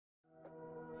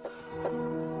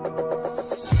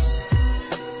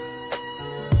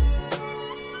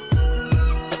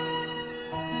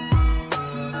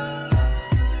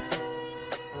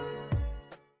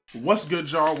What's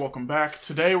good, y'all? Welcome back.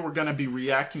 Today we're going to be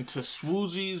reacting to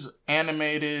Swoozie's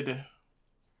animated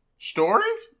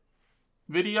story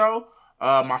video.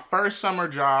 My first summer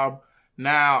job.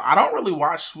 Now, I don't really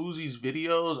watch Swoozie's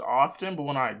videos often, but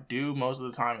when I do, most of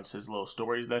the time it's his little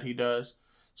stories that he does.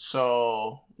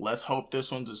 So let's hope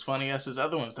this one's as funny as his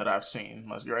other ones that I've seen.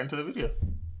 Let's get right into the video.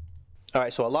 All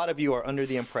right, so a lot of you are under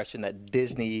the impression that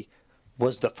Disney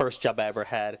was the first job I ever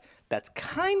had. That's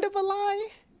kind of a lie.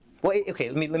 Well, okay,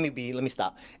 let me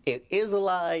stop. It is a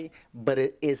lie, but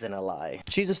it isn't a lie.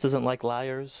 Jesus doesn't like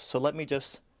liars, so let me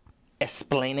just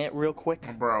explain it real quick.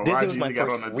 Bro, Disney was my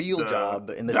first real job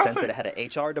in the sense that it had an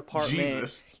HR department.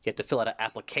 Jesus. You had to fill out an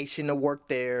application to work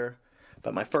there.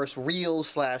 But my first real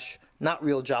 / not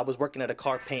real job was working at a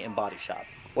car paint and body shop.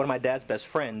 One of my dad's best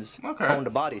friends owned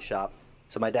a body shop.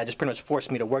 So my dad just pretty much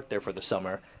forced me to work there for the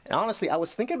summer. And honestly, I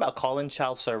was thinking about calling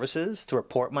child services to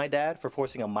report my dad for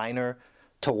forcing a minor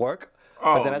to work.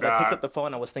 But then as I picked up the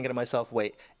phone, I was thinking to myself,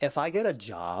 wait, if I get a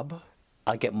job,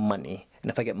 I'll get money.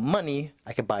 And if I get money,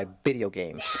 I can buy video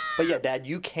games. But yeah, Dad,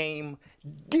 you came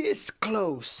this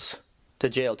close to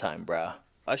jail time, bruh.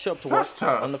 I showed up to work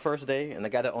on the first day, and the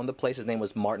guy that owned the place, his name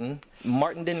was Martin.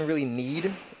 Martin didn't really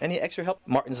need any extra help.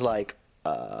 Martin's like,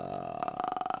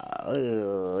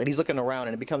 and he's looking around,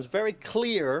 and it becomes very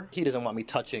clear he doesn't want me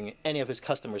touching any of his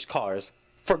customers' cars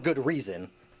for good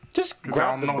reason. Just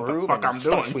grab the broom and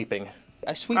start sweeping.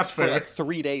 I sweep for like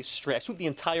 3 days straight. I sweep the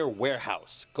entire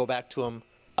warehouse. Go back to him.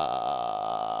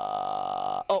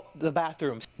 Oh, the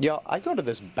bathrooms. Yo, I go to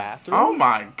this bathroom. Oh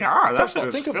my God, that's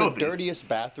filthy. Think of the dirtiest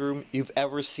bathroom you've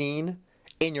ever seen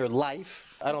in your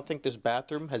life. I don't think this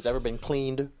bathroom has ever been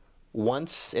cleaned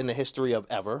once in the history of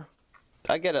ever.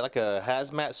 I get like a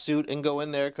hazmat suit and go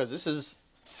in there because this is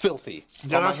filthy.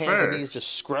 Yeah, on my hands and knees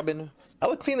just scrubbing. I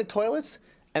would clean the toilets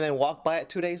and then walk by it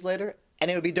 2 days later, and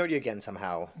it would be dirty again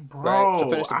somehow. Bro, right? So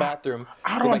finish the bathroom.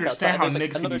 I don't understand how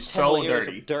niggas can be so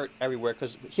dirty. Of dirt everywhere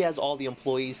because he has all the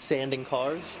employees sanding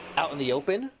cars out in the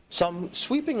open. So I'm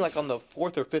sweeping like on the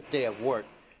 4th or 5th day of work.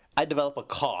 I develop a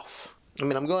cough. I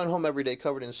mean, I'm going home every day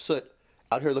covered in soot,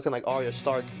 out here looking like Arya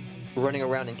Stark running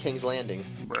around in King's Landing.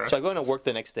 Bruh. So I go into work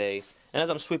the next day, and as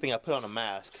I'm sweeping, I put on a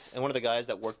mask. And one of the guys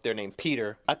that worked there named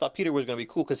Peter, I thought Peter was going to be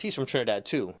cool because he's from Trinidad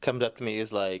too. Comes up to me,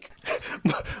 is like,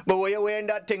 but what you wearing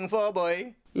that thing for,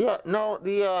 boy? Yeah,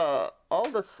 no,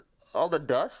 all the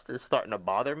dust is starting to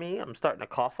bother me. I'm starting to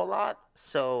cough a lot.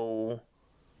 So,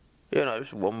 you know,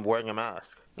 I'm wearing a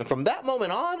mask. And from that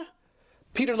moment on,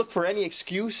 Peter looked for any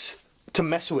excuse to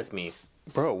mess with me.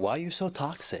 Bro, why are you so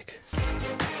toxic?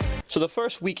 So the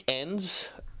first week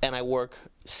ends, and I work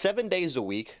 7 days a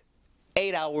week,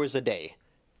 8 hours a day.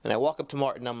 And I walk up to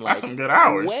Martin, I'm like, that's some good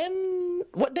hours.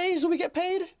 What days do we get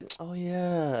paid? Oh,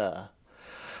 yeah.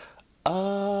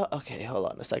 Okay, hold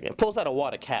on a second. Pulls out a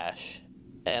wad of cash,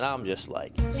 and I'm just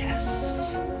like,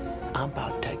 yes, I'm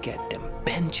about to get them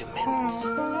Benjamins.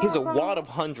 Here's a wad of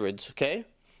hundreds, okay?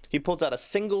 He pulls out a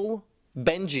single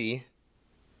Benji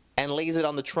and lays it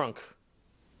on the trunk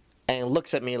and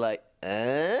looks at me like,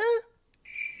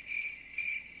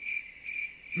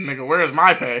 Nigga, where's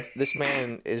my pay? This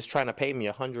man is trying to pay me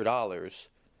 $100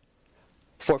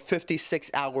 for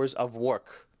 56 hours of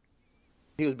work.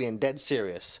 He was being dead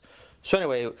serious. So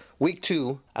anyway, week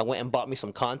 2, I went and bought me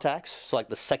some contacts. So like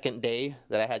the second day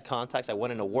that I had contacts, I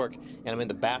went into work, and I'm in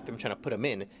the bathroom trying to put them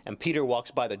in, and Peter walks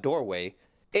by the doorway.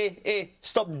 Hey,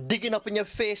 stop digging up in your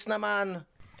face now, man.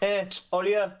 Hey,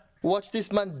 Olia, watch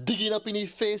this man digging up in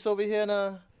his face over here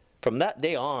now. From that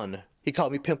day on, he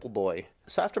called me Pimple Boy.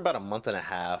 So after about a month and a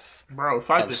half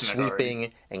of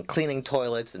sweeping and cleaning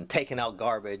toilets and taking out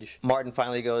garbage, Martin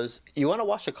finally goes, you want to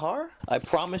wash a car? I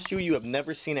promise you have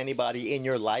never seen anybody in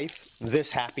your life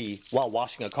this happy while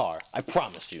washing a car. I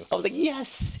promise you. I was like,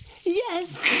 yes.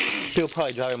 People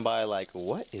probably driving by like,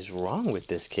 what is wrong with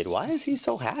this kid? Why is he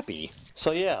so happy?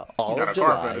 So yeah, all of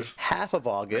July, half of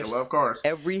August,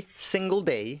 every single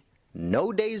day,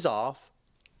 no days off,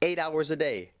 8 hours a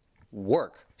day.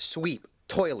 Work, sweep,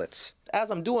 toilets.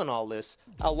 As I'm doing all this,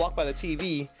 I'll walk by the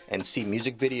TV and see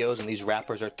music videos, and these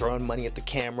rappers are throwing money at the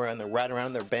camera and they're riding around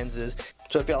in their Benzes.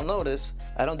 So if y'all notice,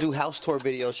 I don't do house tour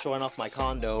videos showing off my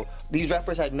condo. These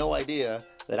rappers had no idea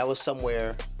that I was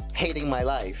somewhere hating my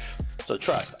life. So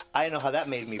trust, I know how that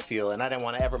made me feel, and I didn't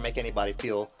want to ever make anybody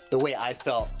feel the way I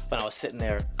felt when I was sitting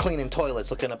there cleaning toilets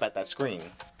looking up at that screen.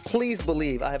 Please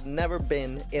believe I have never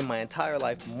been in my entire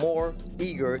life more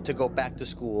eager to go back to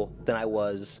school than I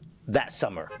was that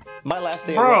summer. My last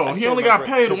day. Bro, he only got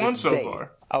paid once so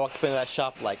far. I walked up into that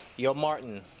shop like, yo,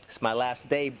 Martin, it's my last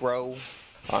day, bro.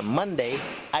 On Monday,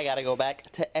 I gotta go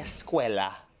back to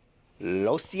escuela.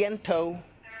 Lo siento.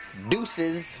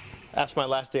 Deuces. After my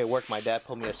last day at work, my dad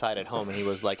pulled me aside at home and he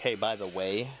was like, hey, by the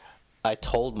way, I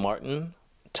told Martin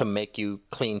to make you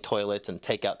clean toilets and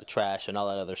take out the trash and all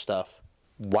that other stuff.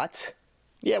 What?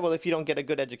 Yeah, well, if you don't get a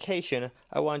good education,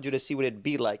 I wanted you to see what it'd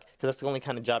be like, because that's the only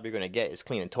kind of job you're going to get is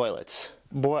cleaning toilets.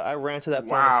 Boy, I ran to that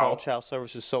phone and called child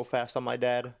services so fast on my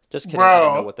dad. Just kidding, I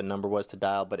didn't know what the number was to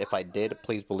dial, but if I did,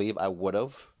 please believe I would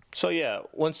have. So yeah,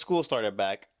 when school started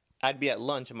back, I'd be at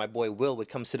lunch and my boy Will would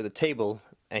come sit at the table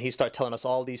and he'd start telling us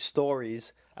all these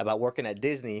stories about working at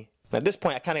Disney. And at this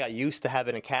point, I kind of got used to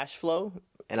having a cash flow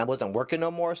and I wasn't working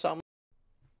no more, so I'm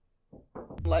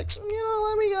like, you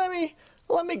know,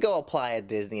 let me go apply at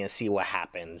Disney and see what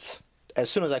happens. As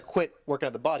soon as I quit working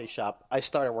at the body shop, I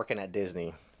started working at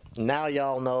Disney. Now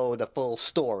y'all know the full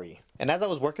story. And as I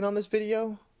was working on this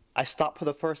video, I stopped for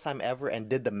the first time ever and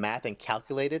did the math and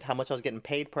calculated how much I was getting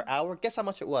paid per hour. Guess how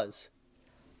much it was?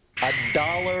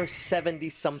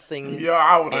 $1.70 something. Yeah,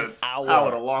 I would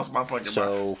have lost my fucking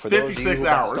So for those of you who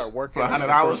about to start working on your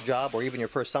first job, or even your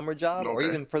first summer job, or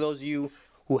even for those of you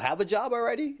who have a job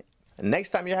already, next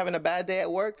time you're having a bad day at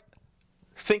work,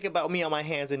 think about me on my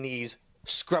hands and knees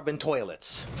scrubbing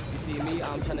toilets. You see me,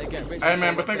 I'm trying to get rich. Hey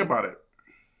man, but think about it.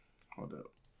 Hold up.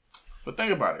 But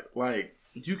think about it. Like,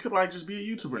 you could like just be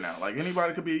a YouTuber now. Like,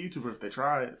 anybody could be a YouTuber if they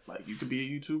try it. Like, you could be a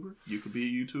YouTuber. You could be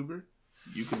a YouTuber.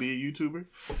 You could be a YouTuber.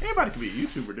 Anybody could be a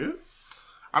YouTuber, dude.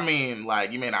 I mean,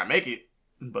 like, you may not make it,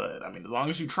 but I mean, as long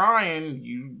as you trying,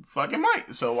 you fucking might.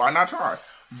 So why not try?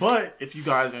 But if you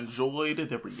guys enjoyed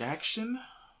the reaction,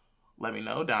 let me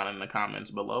know down in the comments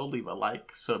below. Leave a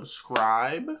like,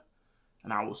 subscribe,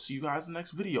 and I will see you guys in the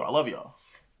next video. I love y'all.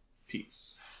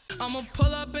 Peace. I'ma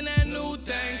pull up in that new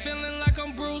thing, feeling like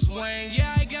I'm Bruce Wayne.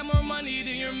 Yeah, I got more money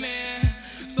than your man.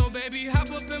 So baby, hop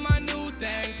up in my new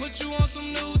thing, put you on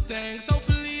some new things.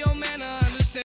 Hopefully